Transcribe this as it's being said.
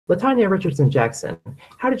LaTanya Richardson Jackson,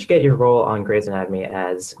 how did you get your role on Grey's Anatomy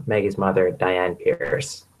as Maggie's mother, Diane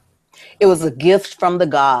Pierce? It was a gift from the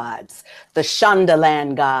gods, the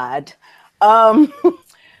Shondaland god. Um,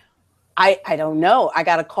 I don't know. I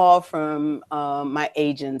got a call from my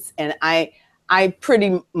agents, and I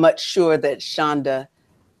pretty much sure that Shonda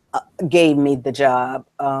gave me the job.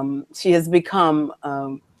 She has become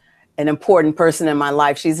an important person in my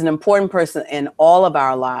life. She's an important person in all of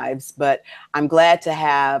our lives, but I'm glad to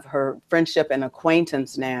have her friendship and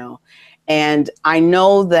acquaintance now. And I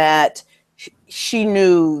know that she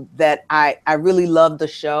knew that I really loved the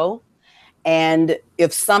show. And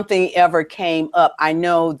if something ever came up, I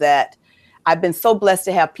know that I've been so blessed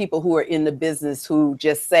to have people who are in the business who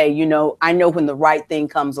just say, you know, I know when the right thing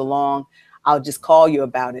comes along, I'll just call you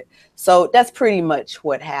about it. So that's pretty much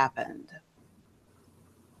what happened.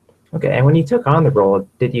 Okay, and when you took on the role,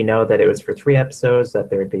 did you know that it was for 3 episodes, that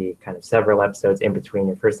there would be kind of several episodes in between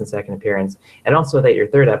your first and second appearance, and also that your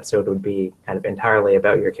third episode would be kind of entirely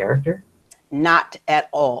about your character? Not at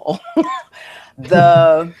all.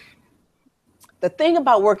 The thing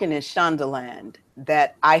about working in Shondaland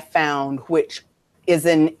that I found, which is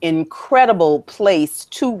an incredible place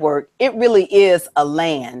to work, it really is a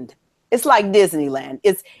land. It's like Disneyland.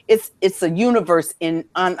 It's a universe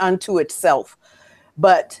unto itself.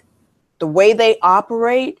 But the way they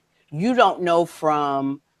operate, you don't know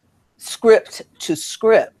from script to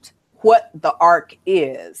script what the arc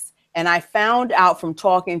is. And I found out from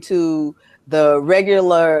talking to the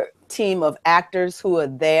regular team of actors who are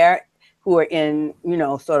there, who are in, you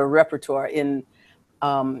know, sort of repertoire in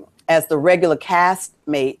as the regular cast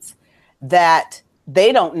mates, that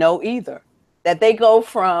they don't know either, that they go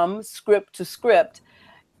from script to script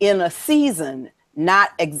in a season, not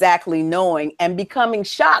exactly knowing and becoming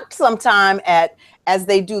shocked sometime as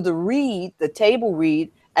they do the table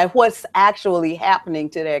read, at what's actually happening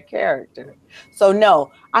to their character. So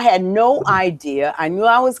no, I had no idea. I knew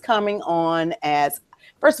I was coming on as,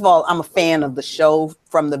 first of all, I'm a fan of the show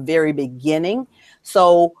from the very beginning.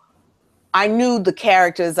 So I knew the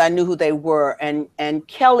characters, I knew who they were. And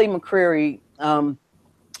Kelly McCreary,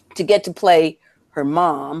 to get to play her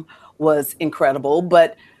mom was incredible.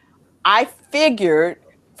 But I figured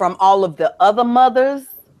from all of the other mothers,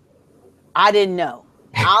 I didn't know.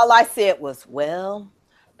 All I said was, well,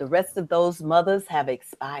 the rest of those mothers have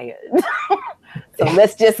expired. So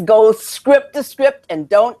let's just go script to script and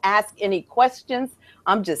don't ask any questions.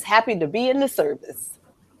 I'm just happy to be in the service.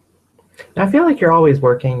 Now, I feel like you're always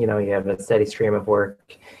working, you know, you have a steady stream of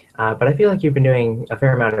work, but I feel like you've been doing a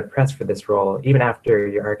fair amount of press for this role, even after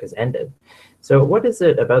your arc has ended. So what is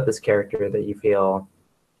it about this character that you feel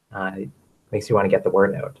makes you want to get the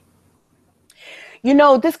word out? You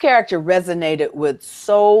know, this character resonated with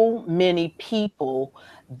so many people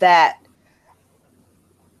that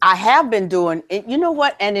I have been doing, you know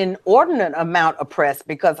what, an inordinate amount of press,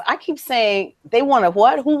 because I keep saying, they want to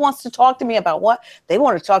what? Who wants to talk to me about what? They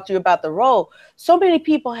want to talk to you about the role. So many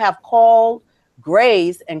people have called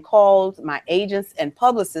Grey's and called my agents and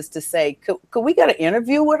publicists to say, could we get an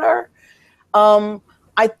interview with her?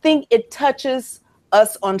 I think it touches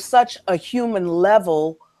us on such a human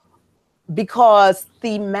level because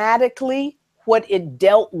thematically, what it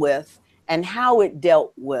dealt with and how it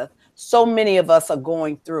dealt with, so many of us are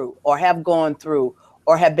going through or have gone through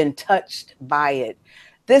or have been touched by it.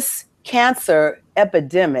 This cancer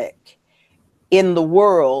epidemic in the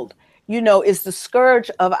world, you know, is the scourge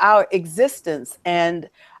of our existence. And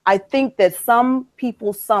I think that some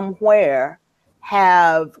people somewhere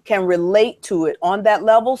can relate to it on that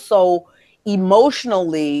level. So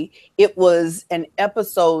emotionally, it was an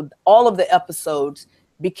episode, all of the episodes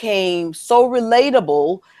became so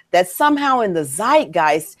relatable that somehow in the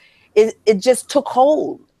zeitgeist, it just took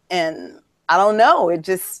hold. And I don't know,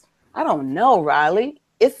 I don't know, Riley.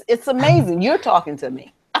 It's amazing. You're talking to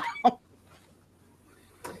me.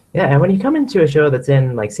 Yeah, and when you come into a show that's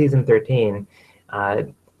in like season 13,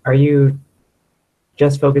 are you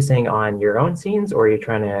just focusing on your own scenes, or are you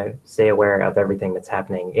trying to stay aware of everything that's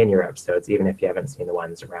happening in your episodes, even if you haven't seen the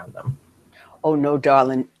ones around them? Oh, no,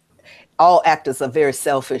 darling. All actors are very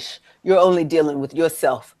selfish. You're only dealing with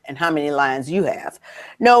yourself and how many lines you have.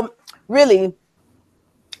 No, really,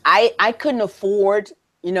 I couldn't afford,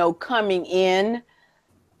 you know, coming in.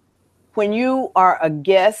 When you are a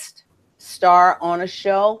guest star on a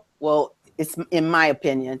show, well, it's in my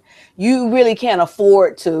opinion, you really can't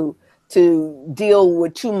afford to deal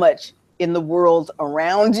with too much in the world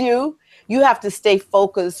around you. You have to stay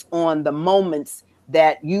focused on the moments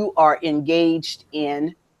that you are engaged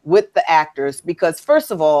in with the actors, because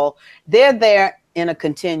first of all, they're there in a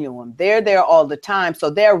continuum. They're there all the time. So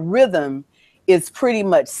their rhythm is pretty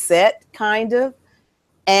much set, kind of.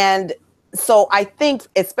 And so I think,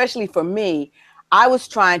 especially for me, I was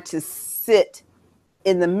trying to sit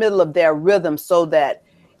in the middle of their rhythm so that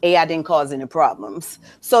I didn't cause any problems,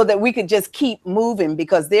 so that we could just keep moving,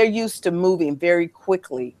 because they're used to moving very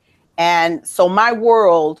quickly. And so my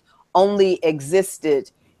world only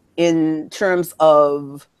existed in terms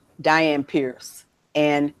of Diane Pierce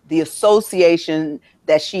and the association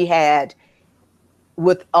that she had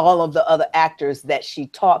with all of the other actors that she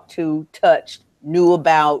talked to, touched, knew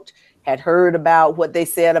about, had heard about, what they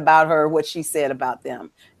said about her, what she said about them.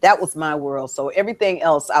 That was my world. So everything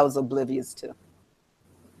else I was oblivious to.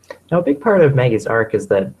 Now, a big part of Maggie's arc is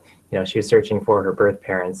that, she was searching for her birth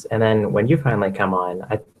parents. And then when you finally come on,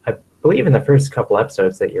 I believe in the first couple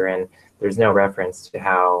episodes that you're in, there's no reference to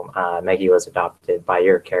how Maggie was adopted by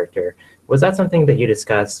your character. Was that something that you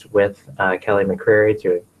discussed with Kelly McCreary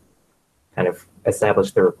to kind of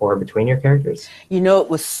establish the rapport between your characters? It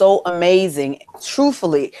was so amazing.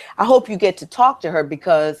 Truthfully, I hope you get to talk to her,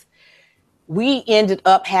 because we ended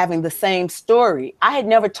up having the same story. I had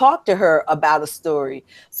never talked to her about a story.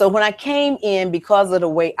 So when I came in, because of the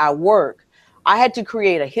way I work, I had to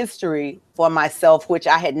create a history for myself, which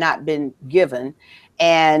I had not been given.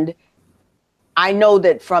 And I know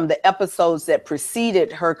that from the episodes that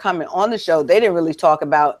preceded her coming on the show, they didn't really talk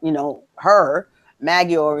about, her,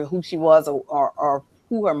 Maggie, or who she was, or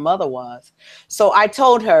who her mother was. So I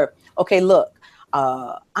told her, okay, look,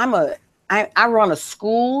 I run a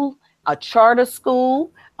school, a charter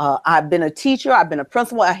school. I've been a teacher. I've been a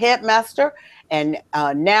principal, a headmaster. And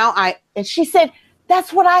and she said,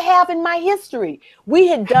 that's what I have in my history. We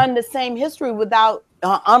had done the same history without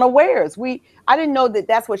unawares. I didn't know that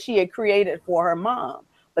that's what she had created for her mom,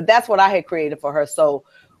 but that's what I had created for her. So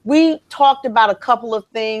we talked about a couple of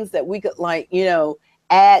things that we could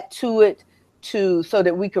add to it so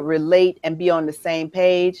that we could relate and be on the same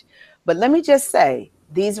page. But let me just say,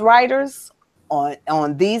 these writers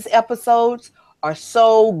on these episodes are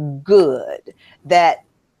so good that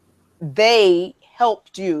they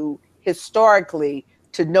helped you historically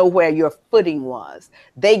to know where your footing was.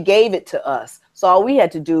 They gave it to us. So all we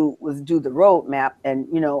had to do was do the roadmap and,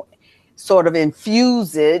 sort of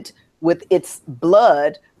infuse it with its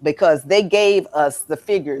blood, because they gave us the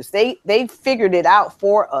figures. They figured it out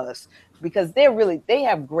for us, because they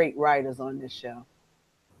have great writers on this show.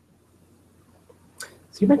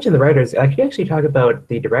 So you mentioned the writers. Could you actually talk about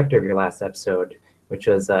the director of your last episode, which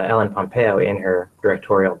was Ellen Pompeo in her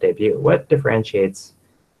directorial debut? What differentiates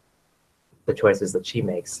the choices that she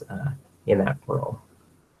makes in that role?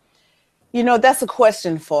 That's a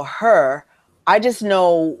question for her. I just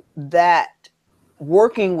know that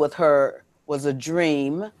working with her was a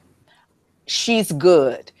dream. She's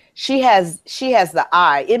good. She has the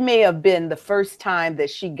eye. It may have been the first time that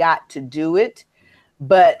she got to do it,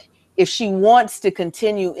 but if she wants to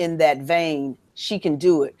continue in that vein, she can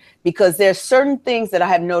do it, because there's certain things that I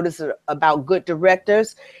have noticed about good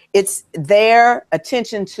directors. It's their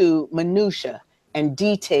attention to minutia and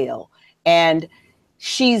detail. And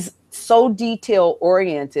she's so detail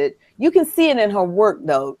oriented. You can see it in her work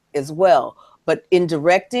though as well. But in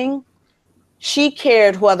directing, she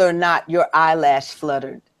cared whether or not your eyelash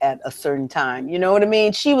fluttered at a certain time. You know what I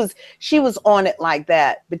mean? She was on it like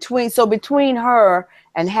that. Between her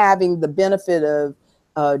and having the benefit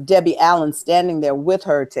of Debbie Allen standing there with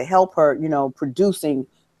her to help her, producing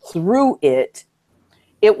through it,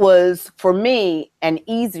 it was for me an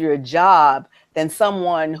easier job than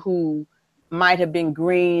someone who might have been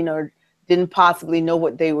green or didn't possibly know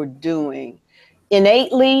what they were doing.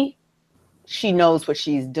 Innately, she knows what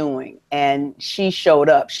she's doing, and she showed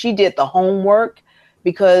up. She did the homework,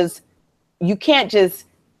 because you can't just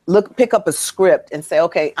pick up a script and say,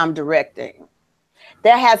 okay, I'm directing.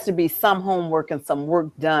 There has to be some homework and some work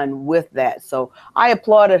done with that. So I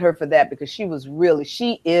applauded her for that, because she is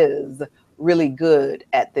really good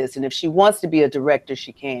at this. And if she wants to be a director,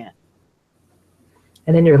 she can.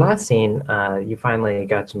 And in your last scene, you finally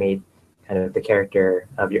got to meet kind of the character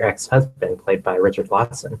of your ex-husband, played by Richard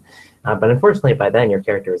Lawson. But unfortunately, by then, your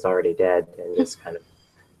character was already dead and just kind of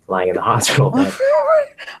lying in the hospital bed.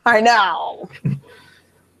 I know.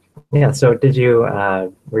 Yeah, so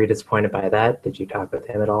were you disappointed by that? Did you talk with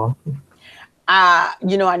him at all? I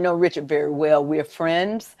know Richard very well. We're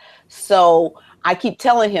friends. So I keep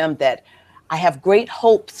telling him that I have great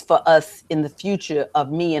hopes for us in the future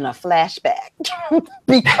of me in a flashback.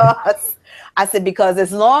 because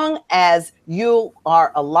as long as you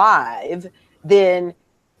are alive, then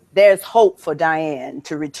there's hope for Diane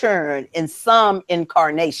to return in some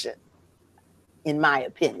incarnation, in my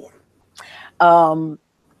opinion.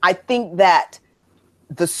 I think that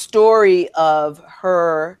the story of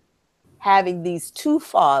her having these two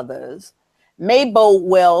fathers may bode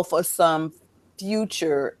well for some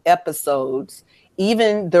future episodes,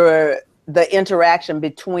 even the interaction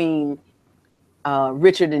between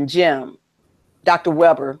Richard and Jim, Dr.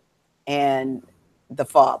 Weber, and the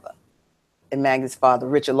father, and Maggie's father,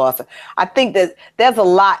 Richard Lawson. I think that there's a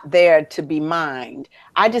lot there to be mined.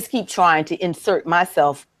 I just keep trying to insert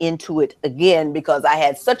myself into it again because I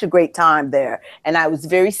had such a great time there, and I was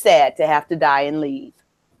very sad to have to die and leave.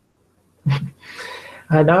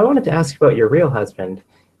 Now I wanted to ask you about your real husband,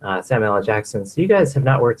 Samuel L. Jackson. So you guys have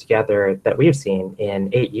not worked together that we've seen in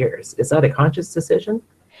 8 years. Is that a conscious decision?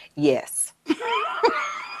 Yes.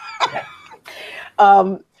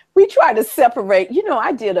 We try to separate. You know,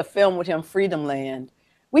 I did a film with him, Freedom Land.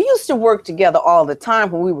 We used to work together all the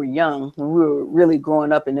time when we were young, when we were really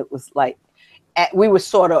growing up, and it was like we were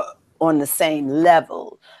sort of on the same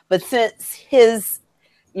level. But since his,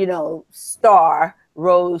 you know, star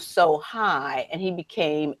rose so high and he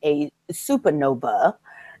became a supernova,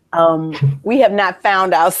 we have not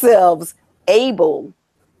found ourselves able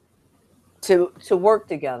to work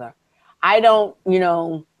together. I don't, you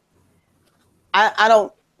know, I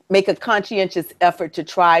don't make a conscientious effort to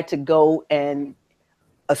try to go and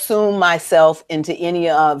assume myself into any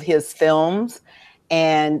of his films.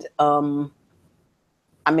 And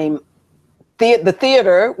I mean, the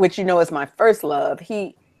theater, which you know is my first love,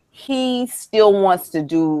 he still wants to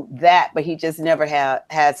do that, but he just never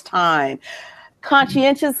has time.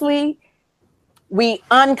 Conscientiously, we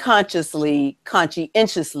unconsciously,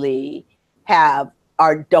 conscientiously have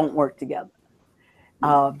or don't work together.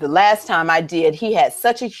 The last time I did, he had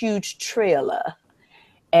such a huge trailer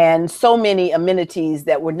and so many amenities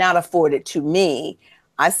that were not afforded to me.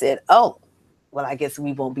 I said, oh, well, I guess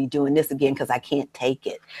we won't be doing this again because I can't take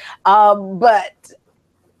it. But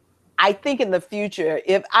I think in the future,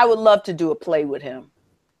 if I would love to do a play with him,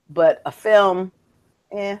 but a film,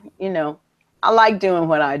 you know, I like doing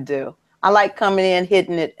what I do. I like coming in,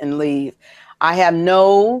 hitting it, and leave. I have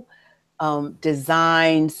no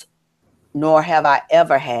designs, nor have I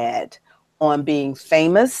ever had, on being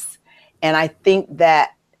famous. And I think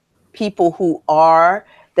that people who are,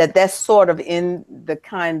 that's sort of in the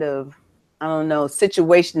kind of, I don't know,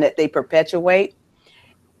 situation that they perpetuate.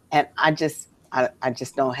 And I just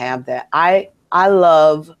don't have that. I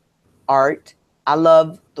love art. I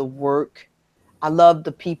love the work. I love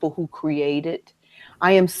the people who create it.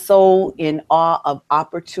 I am so in awe of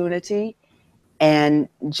opportunity and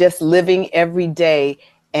just living every day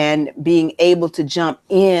and being able to jump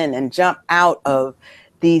in and jump out of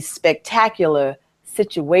these spectacular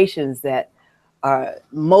situations that are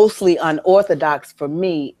mostly unorthodox for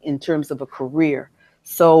me in terms of a career.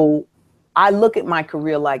 So I look at my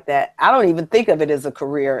career like that. I don't even think of it as a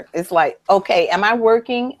career. It's like, okay, am I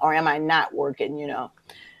working or am I not working? You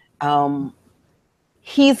know,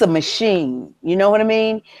 he's a machine. You know what I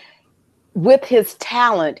mean? With his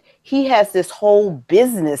talent, he has this whole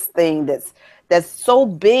business thing that's so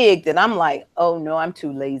big that I'm like, oh no, I'm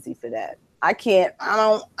too lazy for that. I can't,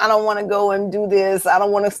 I don't want to go and do this. I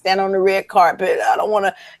don't want to stand on the red carpet. I don't want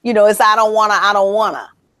to, you know, I don't want to.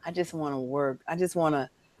 I just want to work. I just want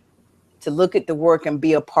to look at the work and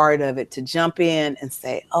be a part of it, to jump in and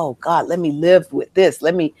say, oh God, let me live with this.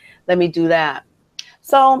 Let me do that.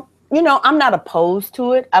 So, you know, I'm not opposed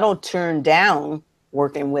to it. I don't turn down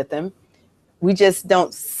working with him. We just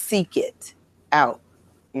don't seek it out.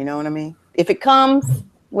 You know what I mean? If it comes,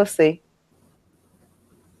 we'll see.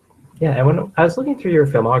 Yeah, and when I was looking through your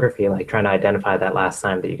filmography, like trying to identify that last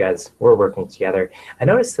time that you guys were working together, I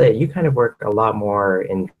noticed that you kind of work a lot more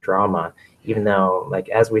in drama, even though, like,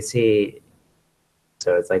 as we see,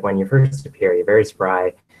 so it's like when you first appear, you're very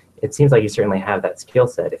spry. It seems like you certainly have that skill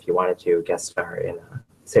set if you wanted to guest star in a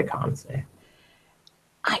sitcom, say.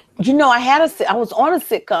 You know, I was on a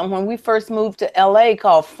sitcom when we first moved to LA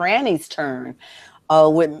called Franny's Turn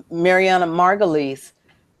with Mariana Margulies.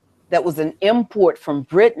 That was an import from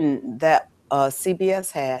Britain that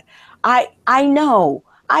CBS had. I know,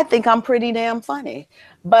 I think I'm pretty damn funny,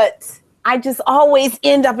 but I just always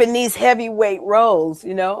end up in these heavyweight roles,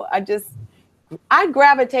 you know? I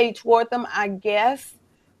gravitate toward them, I guess.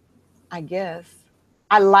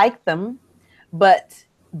 I like them, but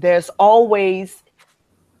there's always,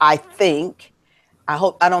 I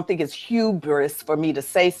don't think it's hubris for me to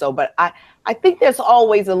say so, but I think there's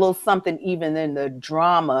always a little something even in the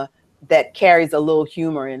drama that carries a little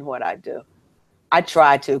humor in what I do. I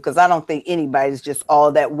try to, because I don't think anybody's just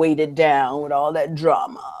all that weighted down with all that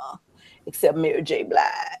drama, except Mary J.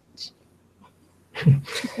 Blige.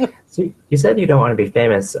 So you said you don't want to be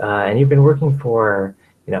famous, and you've been working for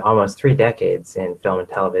almost 3 decades in film and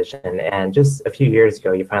television. And just a few years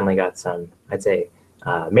ago, you finally got some, I'd say,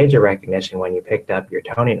 major recognition when you picked up your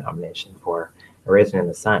Tony nomination for A Raisin in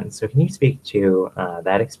the Sun. So can you speak to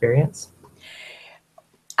that experience?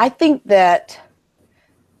 I think that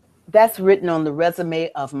that's written on the resume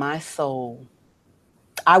of my soul.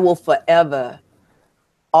 I will forever,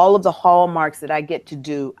 all of the hallmarks that I get to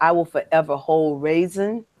do, I will forever hold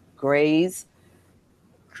Raisin, Graze,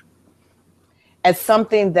 as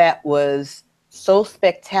something that was so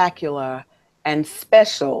spectacular and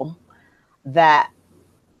special that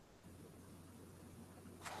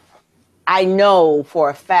I know for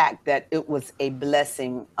a fact that it was a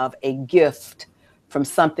blessing of a gift from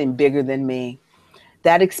something bigger than me.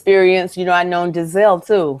 That experience, I've known Giselle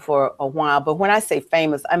too for a while, but when I say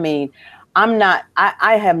famous, I mean, I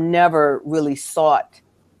have never really sought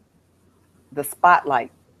the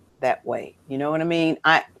spotlight that way. You know what I mean?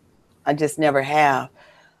 I just never have.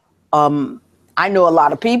 I know a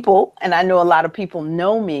lot of people, and I know a lot of people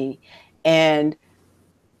know me, and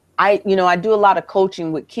I do a lot of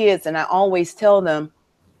coaching with kids, and I always tell them,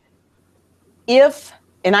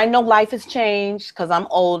 and I know life has changed because I'm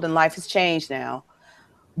old and life has changed now,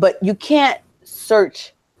 but you can't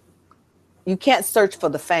search for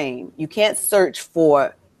the fame. You can't search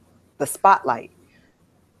for the spotlight.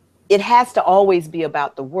 It has to always be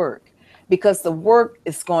about the work, because the work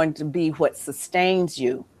is going to be what sustains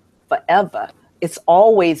you forever. It's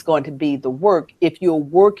always going to be the work if you're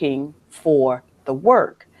working for the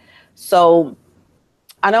work. So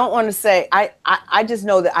I don't want to say, I just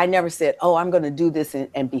know that I never said, oh, I'm going to do this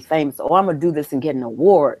and be famous. Oh, I'm going to do this and get an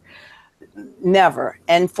award. Never.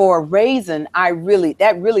 And for a Raisin,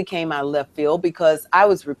 that really came out of left field, because I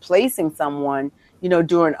was replacing someone,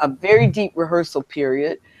 during a very deep rehearsal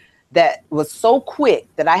period that was so quick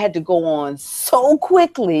that I had to go on so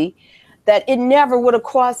quickly that it never would have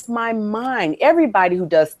crossed my mind. Everybody who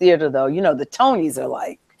does theater, though, the Tonys are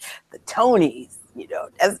like, the Tonys,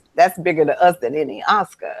 that's bigger to us than any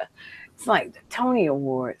Oscar. It's like the Tony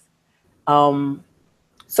Awards.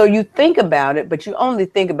 So you think about it, but you only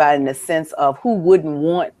think about it in the sense of who wouldn't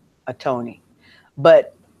want a Tony.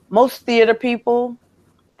 But most theater people,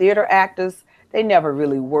 theater actors, they never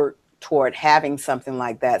really work toward having something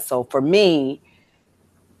like that. So for me,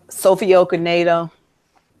 Sophie Okonedo,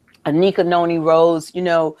 Anika Noni Rose,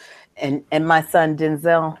 and my son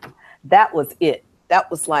Denzel, that was it. That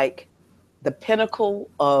was like the pinnacle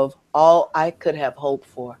of all I could have hoped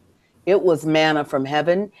for. It was manna from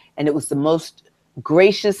heaven, and it was the most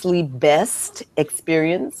graciously best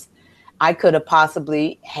experience I could have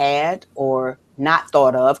possibly had or not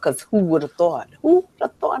thought of, because who would have thought? Who would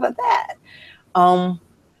have thought of that?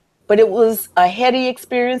 But it was a heady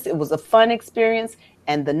experience. It was a fun experience.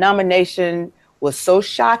 And the nomination was so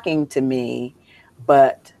shocking to me,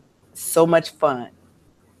 but so much fun.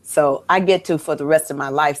 So I get to, for the rest of my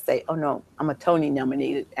life, say, oh no, I'm a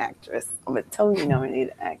Tony-nominated actress. I'm a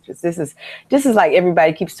Tony-nominated actress. This is like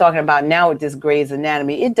everybody keeps talking about now with this Grey's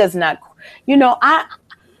Anatomy. It does not,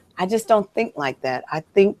 I just don't think like that. I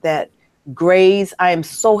think that Grey's, I am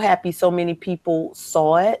so happy so many people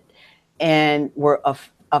saw it and were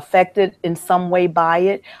affected in some way by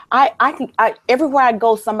it. I think everywhere I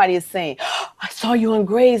go, somebody is saying, oh, I saw you on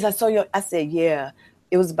Grey's. I said, yeah.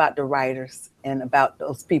 It was about the writers and about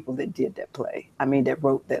those people that did that play. That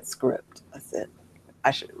wrote that script. I said,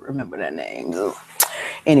 I should remember their names. Ugh.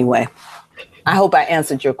 Anyway, I hope I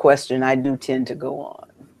answered your question. I do tend to go on.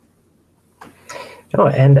 Oh,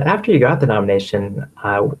 and after you got the nomination,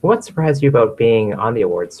 what surprised you about being on the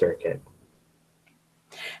award circuit?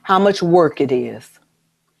 How much work it is.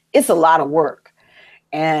 It's a lot of work.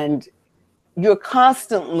 And you're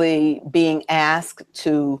constantly being asked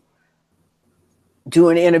to do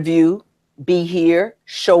an interview, be here,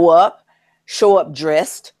 show up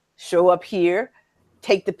dressed, show up here,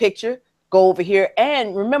 take the picture, go over here.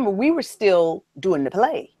 And remember, we were still doing the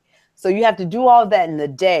play. So you have to do all that in the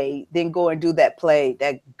day, then go and do that play,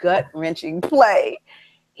 that gut-wrenching play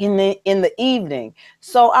in the evening.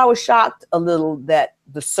 So I was shocked a little that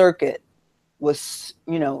the circuit was,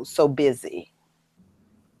 so busy.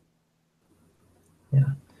 Yeah.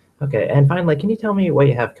 Okay. And finally, can you tell me what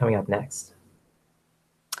you have coming up next?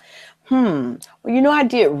 Well, I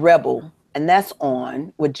did Rebel, and that's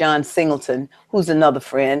on with John Singleton, who's another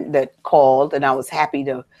friend that called, and I was happy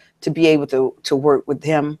to be able to work with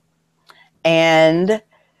him. And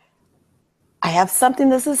I have something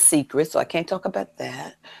that's a secret, so I can't talk about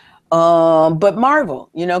that. But Marvel,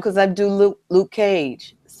 because I do Luke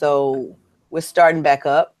Cage. So we're starting back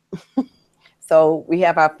up. So we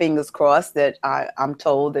have our fingers crossed that I'm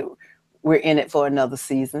told that we're in it for another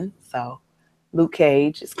season. So Luke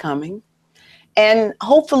Cage is coming. And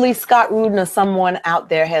hopefully Scott Rudin or someone out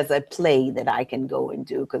there has a play that I can go and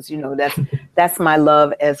do, because, you know, that's my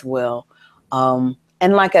love as well. And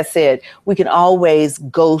like I said, we can always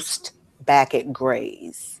ghost back at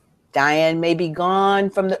Gray's. Diane may be gone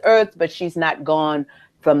from the earth, but she's not gone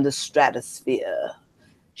from the stratosphere.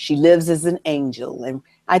 She lives as an angel, and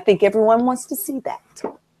I think everyone wants to see that.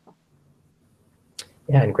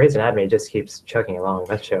 Yeah, and Grey's Anatomy just keeps chugging along.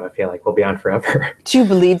 That show, I feel like, will be on forever. Do you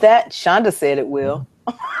believe that? Shonda said it will.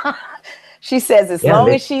 She says as long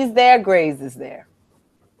as she's there, Grey's is there.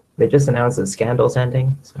 They just announced that Scandal's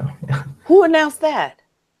ending. So yeah. Who announced that?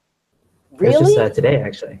 Really? It was just today,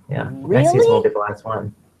 actually. Yeah. Really? Next season will be the last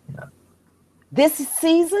one. Yeah. This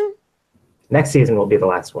season? Next season will be the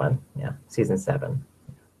last one. Yeah. Season 7.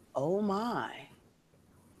 Oh my.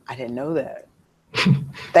 I didn't know that.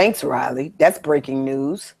 Thanks, Riley. That's breaking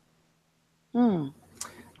news. All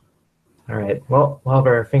right. Well, we'll have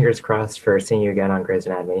our fingers crossed for seeing you again on Grey's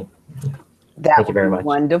Anatomy. Thank you very much.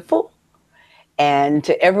 Wonderful. And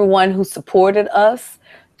to everyone who supported us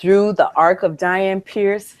through the arc of Diane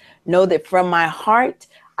Pierce, know that from my heart,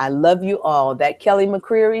 I love you all. That Kelly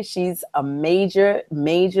McCreary, she's a major,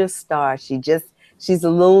 major star. She's a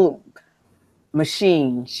little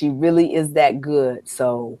machine. She really is that good.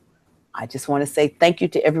 So I just want to say thank you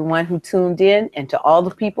to everyone who tuned in, and to all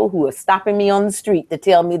the people who are stopping me on the street to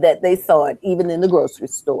tell me that they saw it, even in the grocery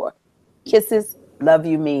store. Kisses. Love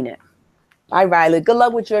you, mean it. Bye, Riley. Good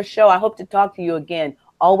luck with your show. I hope to talk to you again.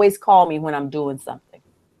 Always call me when I'm doing something.